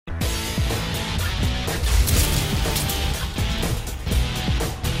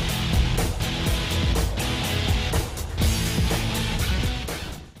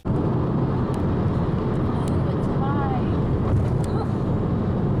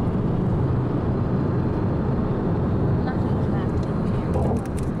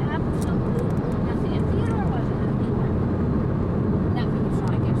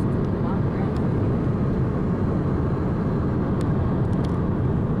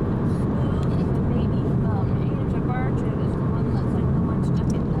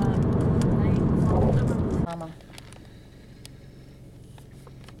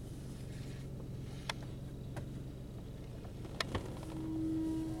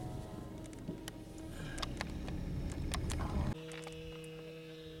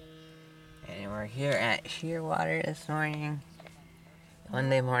here at Shearwater this morning.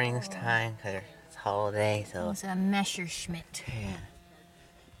 Monday morning's time because it's holiday, so It's a Messerschmitt. yeah.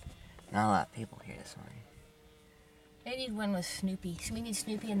 Not a lot of people here this morning. I need one with Snoopy. So we need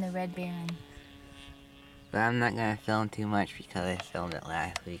Snoopy and the Red Baron. But I'm not gonna film too much because I filmed it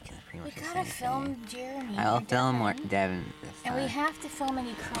last week and it's pretty much We the gotta same film thing. Jeremy. I'll or film more Devin. Devin this time. And we have to film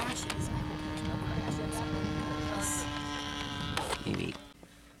any crashes. I hope there's no crashes. Maybe.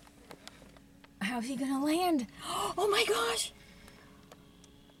 How's he gonna land? Oh my gosh!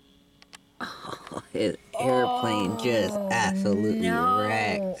 Oh, his airplane just absolutely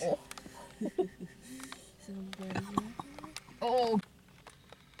wrecked. Oh!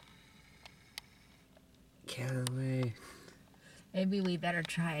 Get away. Maybe we better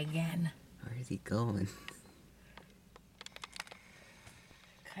try again. Where is he going?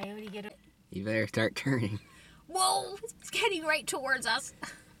 Coyote, get it. You better start turning. Whoa! It's heading right towards us.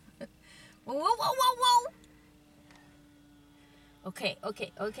 Whoa, whoa, whoa, whoa, whoa! Okay.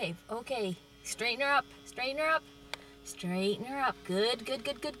 Straighten her up. Straighten her up.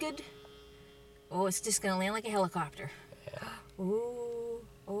 Good. Oh, it's just gonna land like a helicopter. Yeah. Ooh.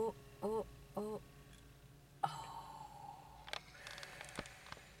 Oh.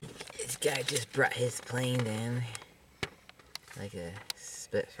 This guy just brought his plane in. Like a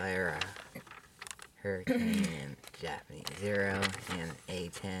Spitfire, Hurricane, and Japanese Zero, and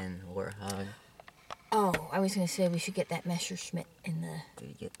A-10 Warthog. Oh, I was gonna say we should get that Messerschmitt in the... Did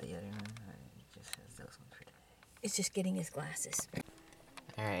you get the other one? Or it just has those ones for today? It's just getting his glasses.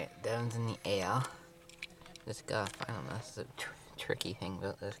 Alright, Devin's in the AL. Just gotta find him. That's the tricky thing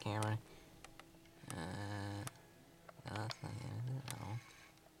about this camera. No, that's not him, is it? No.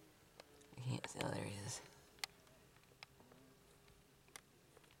 I can't see. Oh, there he is.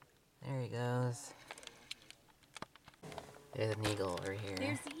 There he goes. There's an eagle over here.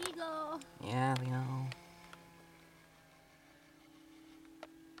 There's the eagle. Yeah, we know.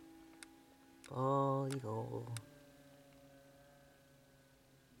 Bald eagle.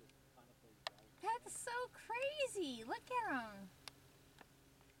 That's so crazy. Look at him.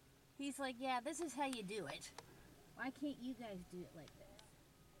 He's like, yeah, this is how you do it. Why can't you guys do it like this?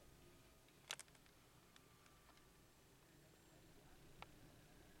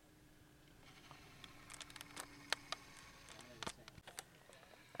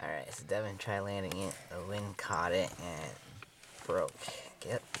 Alright, so Devin tried landing it. The wind caught it and broke.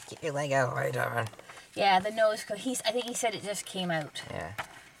 Get your leg out of the way, Devin. Yeah, the nose. I think he said it just came out. Yeah.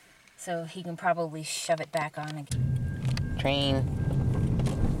 So he can probably shove it back on again. Train.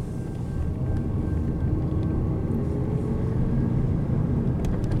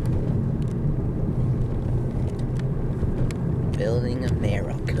 Building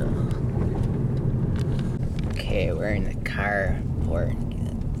America. Okay, we're in the carport.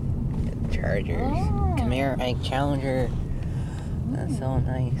 The Chargers. Oh. Come here, Ike Challenger. That's so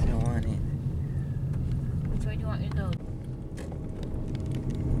nice. I want it. Which way do you want me to go?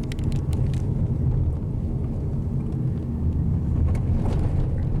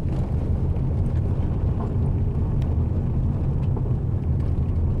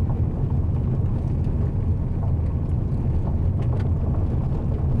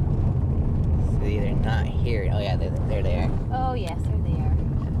 See, they're not here. Oh yeah, they're there. Oh, yes, they're there.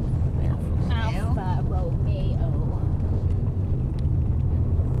 Alpha Romeo.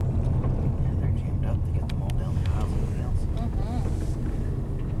 Yeah, they're jammed up to get them all down the aisles and everything else.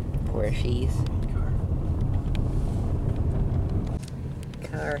 Where she's.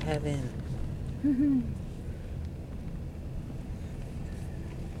 Car heaven.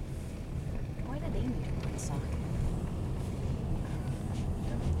 Why did they need to put sock?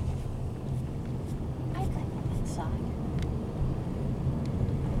 I'd like to put sock.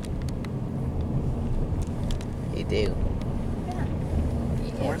 You do. Yeah.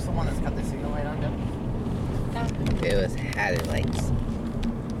 Where's the one that's got the signal light on, Deb? It was hazard lights.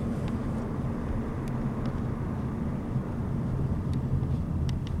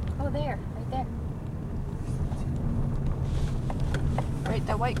 Oh, there. Right there. Right,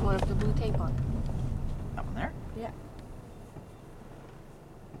 that white one with the blue tape on. That one there? Yeah.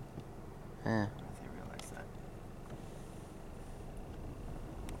 Huh. I didn't realize that.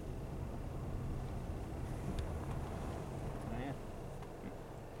 Oh yeah.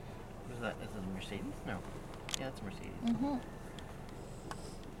 What is that? Is it a Mercedes? No. Yeah, it's a Mercedes. Mm-hmm.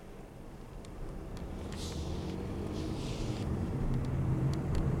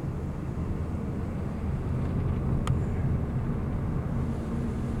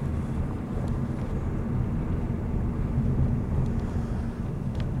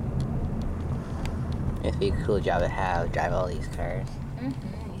 It'd be a cool job to have, drive all these cars.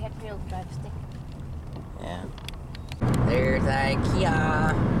 Mm-hmm. You have to be able to drive a stick. Yeah. There's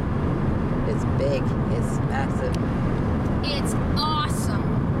IKEA. It's big. It's massive. It's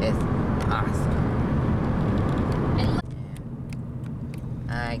awesome. It's awesome. And look,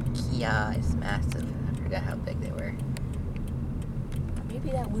 IKEA is massive. I forgot how big they were.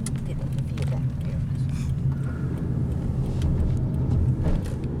 maybe that wouldn't fit in the field that way.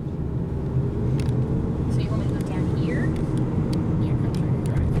 So you want me to go down here? Yeah, come check and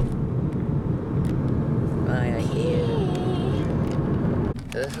drive. Oh, yeah, here.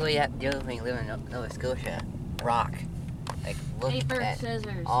 So this is what you have to do when you live in Nova Scotia. Rock. Like, look Paper, at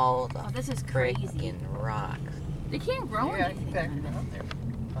scissors. all the Oh, this is crazy. freaking rocks. They can't grow Yeah, anything exactly. on Out there.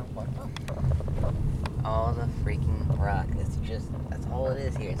 All the freaking rock. It's just, that's all it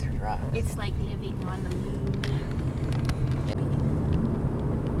is here. It's rock. It's like living on the moon.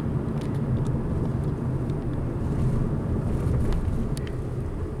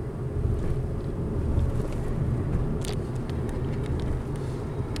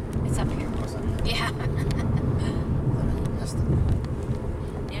 It's up here. Yeah. Missed it.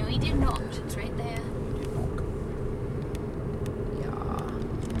 No, we did not. It's right there. Yeah.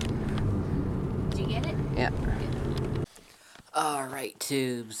 Did you get it? Yeah. Alright,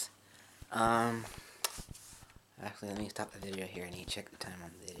 tubes. Actually, let me stop the video here. I need to check the time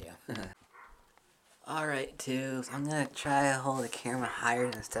on the video. Alright, tubes. I'm gonna try to hold the camera higher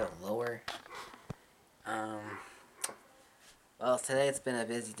instead of lower. Well, today it's been a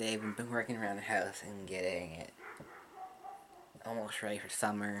busy day. We've been working around the house and getting it almost ready for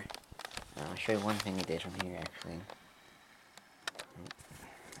summer. I'll show you one thing we did from here, actually.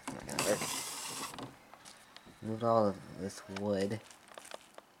 Not gonna work. Moved all of this wood.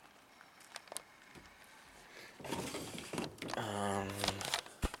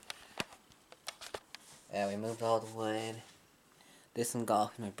 Yeah, we moved all the wood. Did some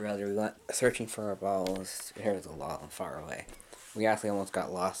golf with my brother. We went searching for our balls. There was a lot far away. We actually almost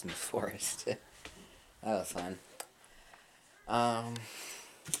got lost in the forest. That was fun.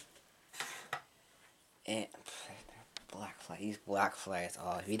 And black fly. These black flies.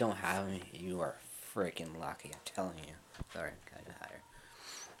 Oh, if you don't have them, you are freaking lucky. I'm telling you. Sorry, kind of higher.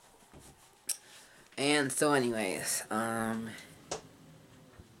 And so, anyways, hold on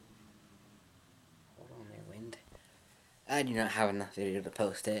there, wind. I do not have enough video to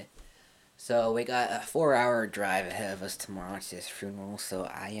post it. So we got a 4-hour drive ahead of us tomorrow to this funeral, so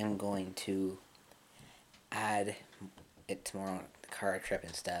I am going to add it tomorrow, the car trip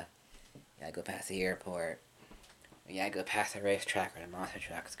and stuff. Yeah, I go past the airport. Yeah, I go past the racetrack where the monster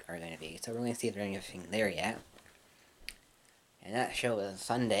trucks are going to be. So we're going to see if there's anything there yet. And that show is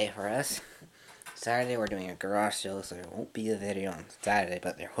Sunday for us. Saturday we're doing a garage show, so there won't be a video on Saturday,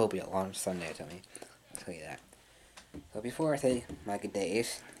 but there will be a long Sunday to me. I'll tell you that. So before I say my good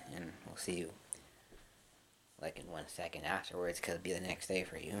days, and we'll see you like in 1 second afterwards, because it'll be the next day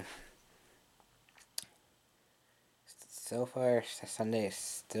for you. So far, Sunday is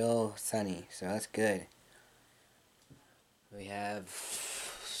still sunny, so that's good. We have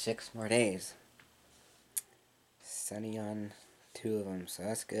 6 more days. Sunny on 2 of them, so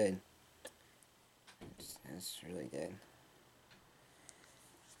that's good. It's really good.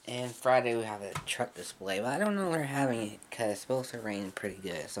 And Friday we have a truck display, but I don't know if we're having it because it's supposed to rain pretty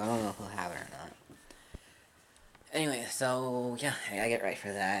good, so I don't know if we'll have it or not. Anyway, so yeah, I gotta get ready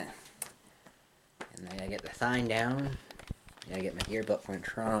for that. And I gotta get the sign down. I gotta get my yearbook from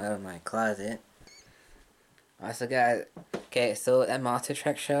Toronto out of my closet. I also got, okay, so at Monster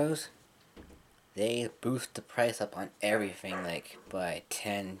Truck shows, they boost the price up on everything, like, by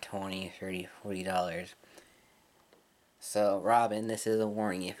 $10, $20, $30, $40. So, Robin, this is a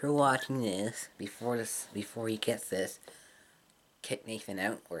warning. If you're watching this, before he gets this, kick Nathan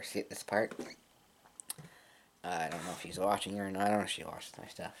out, or skip this part. I don't know if she's watching or not. I don't know if she watches my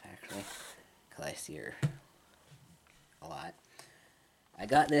stuff, actually, because I see her a lot. I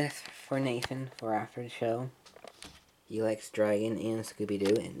got this for Nathan for after the show. He likes Dragon and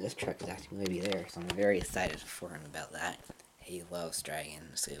Scooby-Doo, and this truck is actually going to be there, so I'm very excited for him about that. He loves Dragon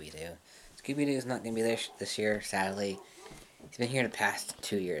and Scooby-Doo. Scooby-Doo is not going to be there this year, sadly. He's been here the past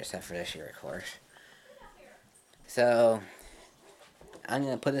 2 years, except for this year, of course. So, I'm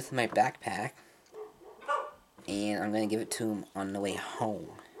going to put this in my backpack, and I'm going to give it to him on the way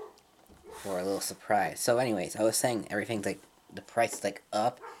home for a little surprise. So anyways, I was saying everything's like, the price is like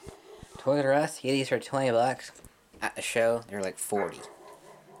up. Toys R Us, you get these for $20. At the show, they're like 40.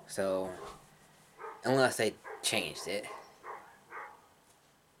 So, unless they changed it.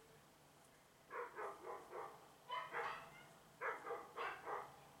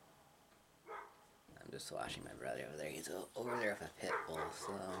 I'm just watching my brother over there. He's over there with a pit bull,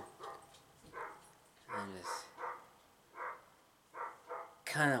 so I'm just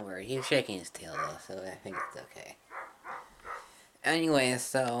kind of worried. He's shaking his tail though, so I think it's okay. Anyway,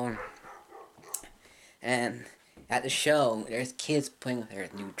 so, and at the show, there's kids playing with their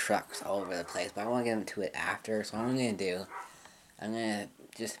new trucks all over the place, but I want to get into it after, so what I'm going to do, I'm going to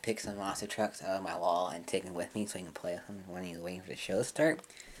just pick some monster trucks out of my wall and take them with me so I can play with them when he's waiting for the show to start.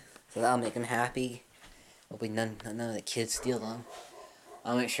 So that'll make him happy. Hopefully none of the kids steal them.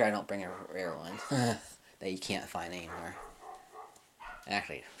 I'll make sure I don't bring a rare one that you can't find anymore.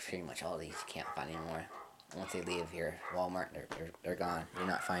 Actually, pretty much all these you can't find anymore. Once they leave here, Walmart, they're gone. You're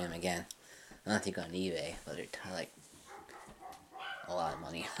not finding them again. Unless you go on eBay, but they're like a lot of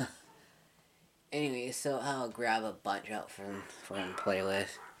money. Anyway, so I'll grab a bunch out for him to play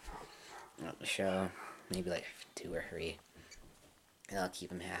with at the show. Maybe like 2 or 3. And I'll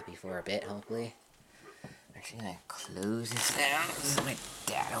keep him happy for a bit, hopefully. I'm actually gonna close this down. This is my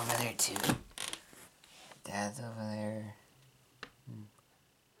dad over there too. Dad's over there.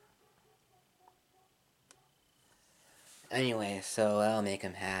 Anyway, so that'll make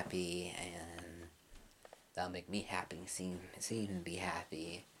him happy, and that'll make me happy, see him be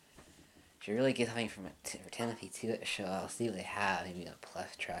happy. Should really get something for Timothy too at the show. I'll see what they have, maybe a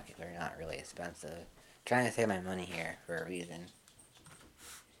plus truck if they're not really expensive. I'm trying to save my money here for a reason.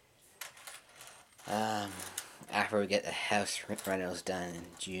 After we get the house renos done in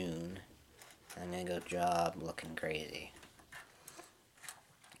June, I'm gonna go job looking crazy.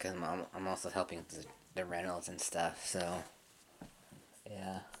 Because I'm also helping with the rentals and stuff, so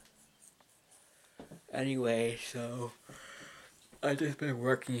yeah. Anyway, so I just been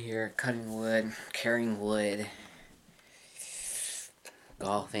working here, cutting wood, carrying wood,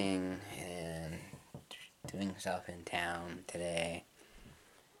 golfing, and doing stuff in town today.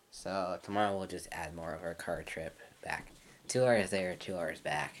 So tomorrow we'll just add more of our car trip back. 2 hours there, 2 hours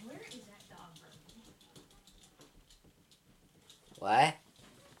back. Where is that dog from? What?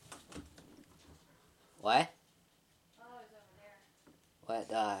 What? Oh, it's over there. What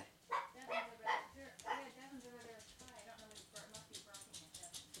dog? Devin's over there. I don't know which part. It must be barking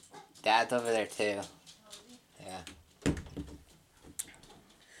at Devin. Dad's over there too. Yeah.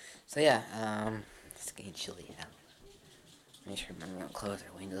 So yeah, it's getting chilly out. Make sure we don't close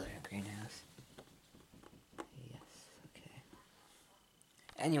our windows or greenhouse. Yes, okay.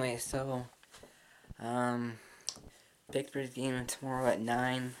 Anyway, so, Pittsburgh's game tomorrow at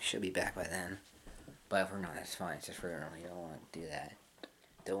 9. Should be back by then. But if we're not, that's fine. It's just for early. I don't want to do that.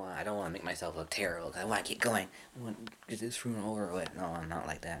 I don't want to make myself look terrible, because I want to keep going. I want to get this room over with. No, I'm not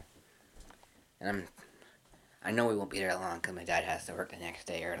like that. And I know we won't be there long, because my dad has to work the next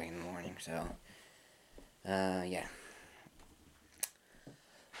day early in the morning, so, yeah.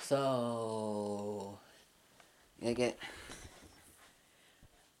 So, I get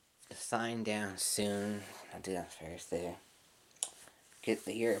the sign down soon. I'll do that Thursday. Get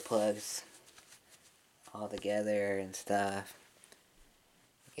the earplugs all together and stuff.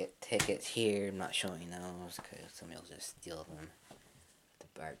 Get tickets here. I'm not showing those because somebody will just steal them. The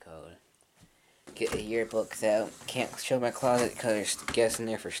barcode. Get the yearbooks out. Can't show my closet because there's guests in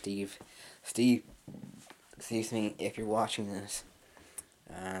there for Steve. Steve, excuse me, if you're watching this.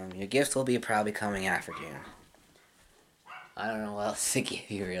 Your gifts will be probably coming after June. I don't know what else to give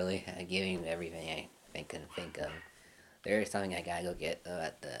you, really. I give you everything I can think of. There is something I gotta go get, though,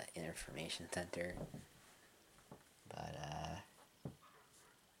 at the information center. But,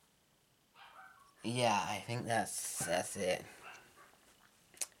 yeah, I think that's it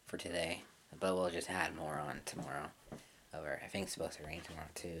for today. But we'll just add more on tomorrow. I think it's supposed to rain tomorrow,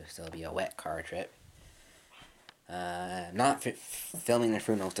 too, so it'll be a wet car trip. Not filming the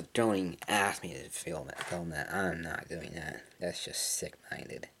funeral, so don't even ask me to film that. I'm not doing that. That's just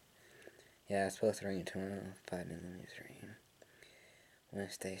sick-minded. Yeah, it's supposed to rain tomorrow. 5 millimeters rain.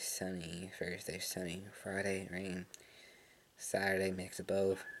 Wednesday sunny. Thursday sunny. Friday rain. Saturday mix of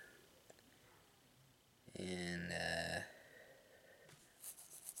both. And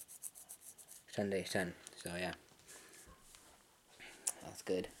Sunday sun. So yeah, that's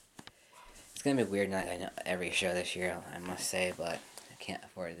good. It's gonna be weird not going to every show this year, I must say, but I can't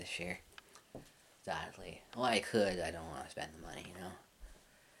afford it this year. Sadly. Well, I could. I don't want to spend the money, you know.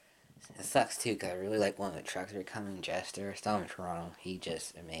 It sucks too, because I really like one of the trucks that are coming, Jester. Still in Toronto. He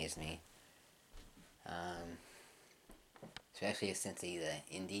just amazed me. Especially since he's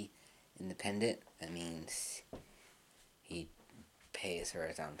an independent. That means he pays for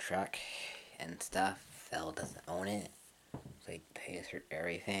his own truck and stuff. Phil doesn't own it. So he pays for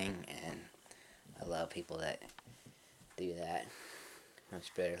everything, and I love people that do that.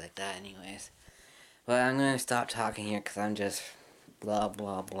 Much better like that anyways. But I'm going to stop talking here because I'm just blah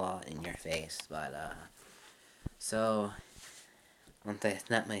blah blah in your face. But so once I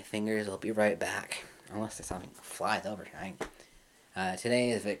snap my fingers, I'll be right back. Unless there's something flies over tonight.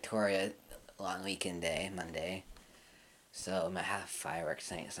 Today is Victoria long weekend day, Monday. So I might have fireworks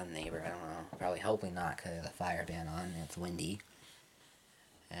tonight with some neighbor. I don't know. Probably hopefully not because there's a fire ban on and it's windy.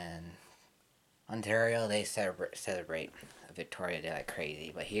 And Ontario, they celebrate Victoria Day like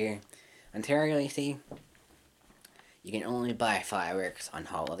crazy. But here, Ontario, you see, you can only buy fireworks on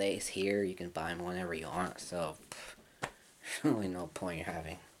holidays. Here, you can buy them whenever you want. So, there's really no point in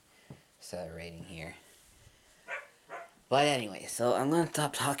having celebrating here. But anyway, so I'm going to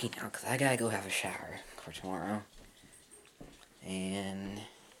stop talking now because I got to go have a shower for tomorrow. And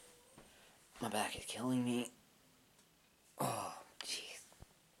my back is killing me. Oh, jeez.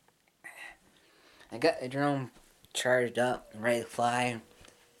 I got the drone charged up and ready to fly.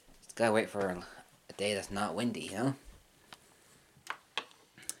 Just gotta wait for a day that's not windy, you know?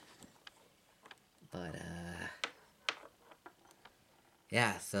 But,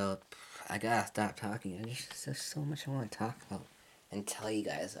 yeah, so I gotta stop talking. There's so much I want to talk about and tell you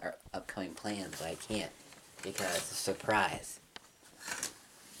guys our upcoming plans, but I can't because it's a surprise.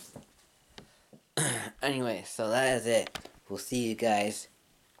 Anyway, so that is it. We'll see you guys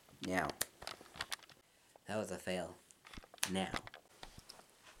now. That was a fail. Now.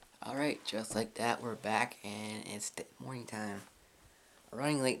 Alright, just like that, we're back and it's morning time. We're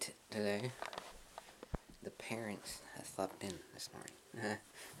running late today. The parents have slept in this morning.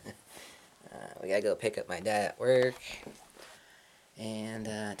 We gotta go pick up my dad at work. And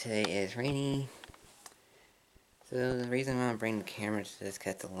today is rainy. So the reason I want to bring the camera to this is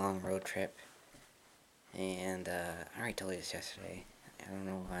because it's a long road trip. And I already told you this yesterday. I don't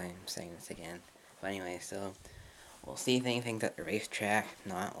know why I'm saying this again. But anyway, so we'll see if anything's at the racetrack. If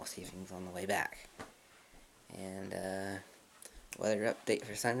not, we'll see if things on the way back. And weather update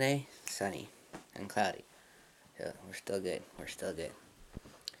for Sunday, sunny and cloudy. So we're still good. We're still good.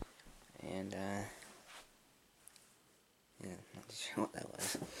 And yeah, not sure what that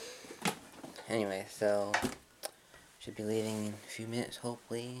was. Anyway, so should be leaving in a few minutes,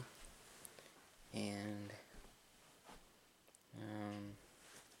 hopefully. And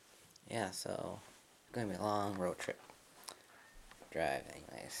yeah, so it's gonna be a long road trip drive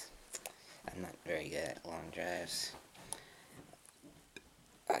anyways. I'm not very good at long drives.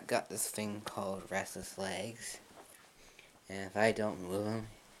 I got this thing called restless legs, and if I don't move them,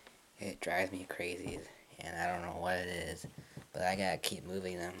 it drives me crazy, and I don't know what it is, but I gotta keep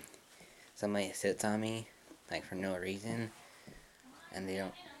moving them. Somebody sits on me, like for no reason, and they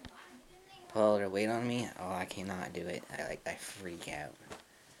don't put all their weight on me. Oh, I cannot do it. I freak out.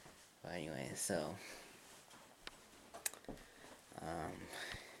 But anyway, so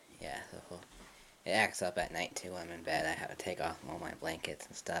yeah, so it acts up at night too when I'm in bed. I have to take off all my blankets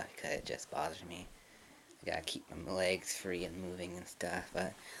and stuff because it just bothers me. I gotta keep my legs free and moving and stuff.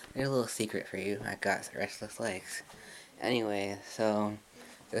 But there's a little secret for you. I got restless legs. Anyway, so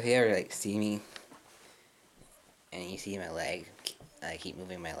if you ever like see me and you see my leg, I keep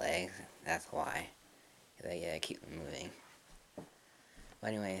moving my legs. That's why. Cause I keep them moving. But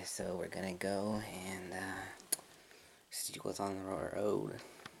anyway, so we're gonna go and see what's on the road.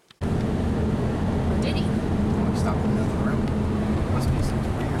 Did he? Stop in another room. Must be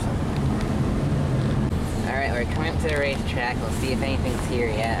something or something. Alright, we're coming up to the racetrack. We'll see if anything's here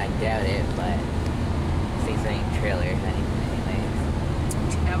yet. I doubt it, but see some trailers anyways.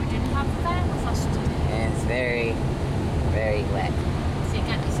 Too bad we didn't have the van with us today. And it's very, very wet. So you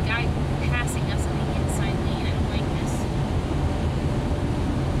got this guy passing us on the inside lane. I don't like this.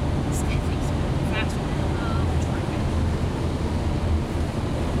 This guy thinks we're moving faster than traffic.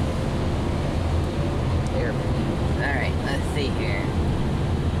 Alright, let's see here.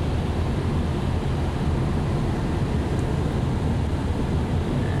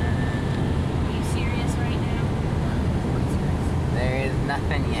 Are you serious right now? There is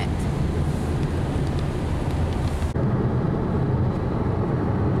nothing yet.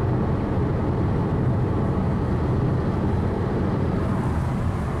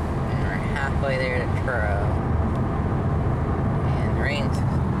 And we're halfway there to Truro. And the rain's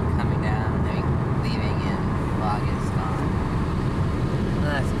coming down, leaving, and fog is gone.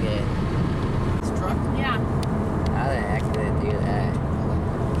 Well, that's good. This truck? Yeah. How the heck did it do that?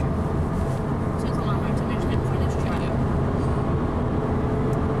 So it's a long way to mention it for this truck.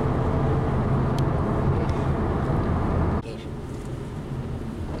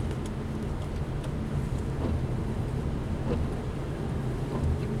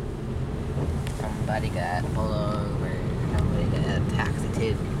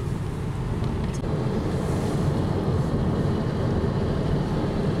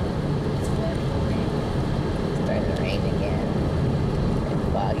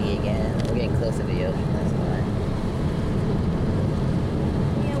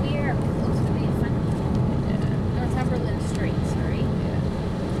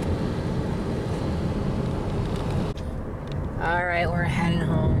 Alright, we're heading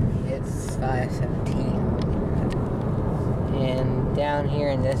home. It's 5:17. And down here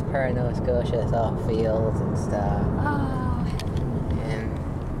in this part of Nova Scotia, it's all fields and stuff. Oh, And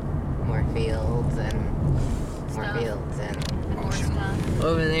more fields and more Stuff. fields and more stuff.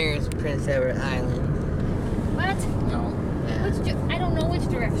 over there is Prince Edward Island. What? No. Yeah. I don't know which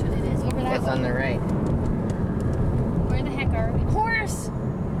direction it is. Over that It's way. on the right. Where the heck are we? Horse! It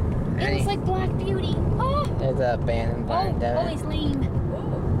Ready? was like Black Beauty. Oh! There's an abandoned barn down Oh, there. he's lean.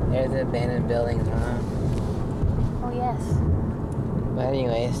 There's the abandoned buildings, huh? Oh, yes. But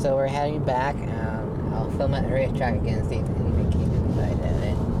anyway, so we're heading back. I'll film at the racetrack again, see if anything came inside of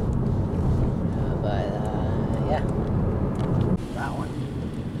it. Yeah. That one.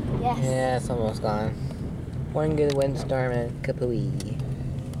 Yes. Yeah, it's almost gone. One good windstorm and kapooey.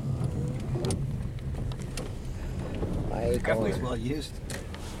 Why are you Probably going? well used.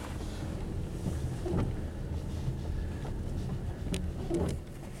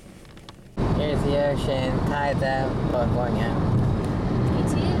 Here's the ocean, tides out, California. It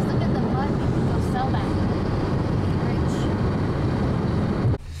is. Look at the mud. We can go sell that. Rich.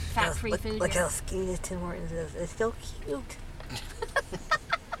 Fat-free food. Look here. how skinny this Tim Hortons is. It's so cute.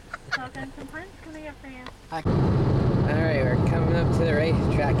 Shotgun complaint? What can I get for you? Alright, we're coming up to the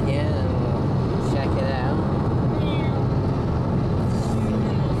racetrack again and we'll check it out.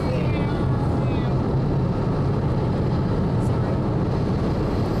 Sorry.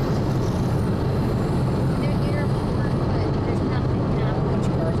 They're airport, but there's nothing now. Which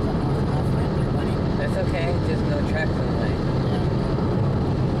car's coming off right there, buddy? That's okay, just no tracks in the way.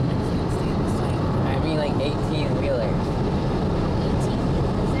 I mean like 18 wheelers. 18.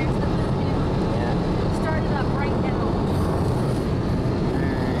 There's the moon now. Yeah. Start it up right now.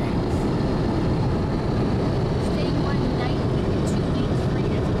 Alright. Stay one night and 2 weeks free.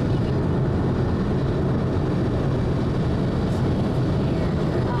 That's pretty good.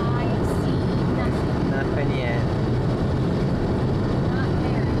 I see nothing. Nothing yet. Not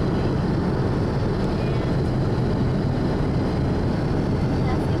there.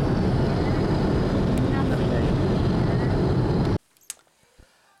 Nothing here.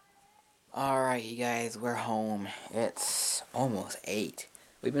 Alright, you guys, we're home. It's almost 8.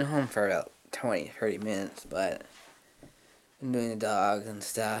 We've been home for about 20-30 minutes, but been doing the dogs and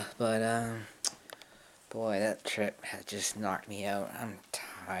stuff. But, boy, that trip has just knocked me out. I'm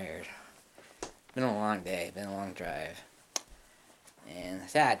tired. Been a long day, been a long drive. And a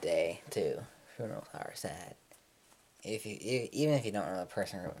sad day, too. Funerals are sad. Even if you don't know the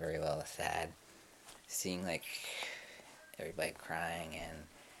person very well, it's sad. Seeing, like, everybody crying, and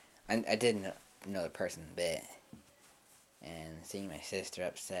I didn't know the person a bit, and seeing my sister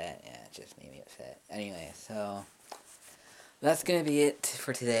upset, yeah, it just made me upset. Anyway, so that's gonna be it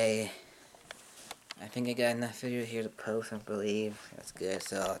for today. I think I got enough video here to post, I believe. That's good,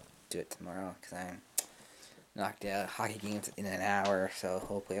 so I'll do it tomorrow, because I'm knocked out. Hockey games in an hour, so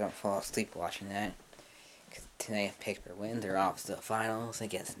hopefully I don't fall asleep watching that. Because tonight, if Pittsburgh wins, they're off to the finals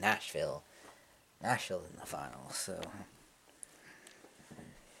against Nashville. Nashville's in the finals, so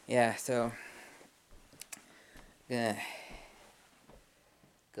yeah, so gonna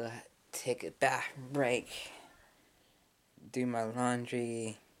go take a bathroom break, do my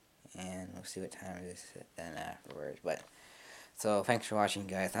laundry, and we'll see what time it is then afterwards. But so thanks for watching,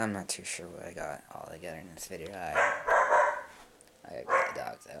 guys. I'm not too sure what I got all together in this video. I got the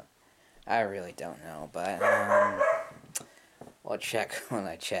dogs out. I really don't know, but we'll check when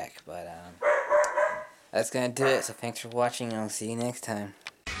I check. But that's gonna do it. So thanks for watching, and I'll see you next time.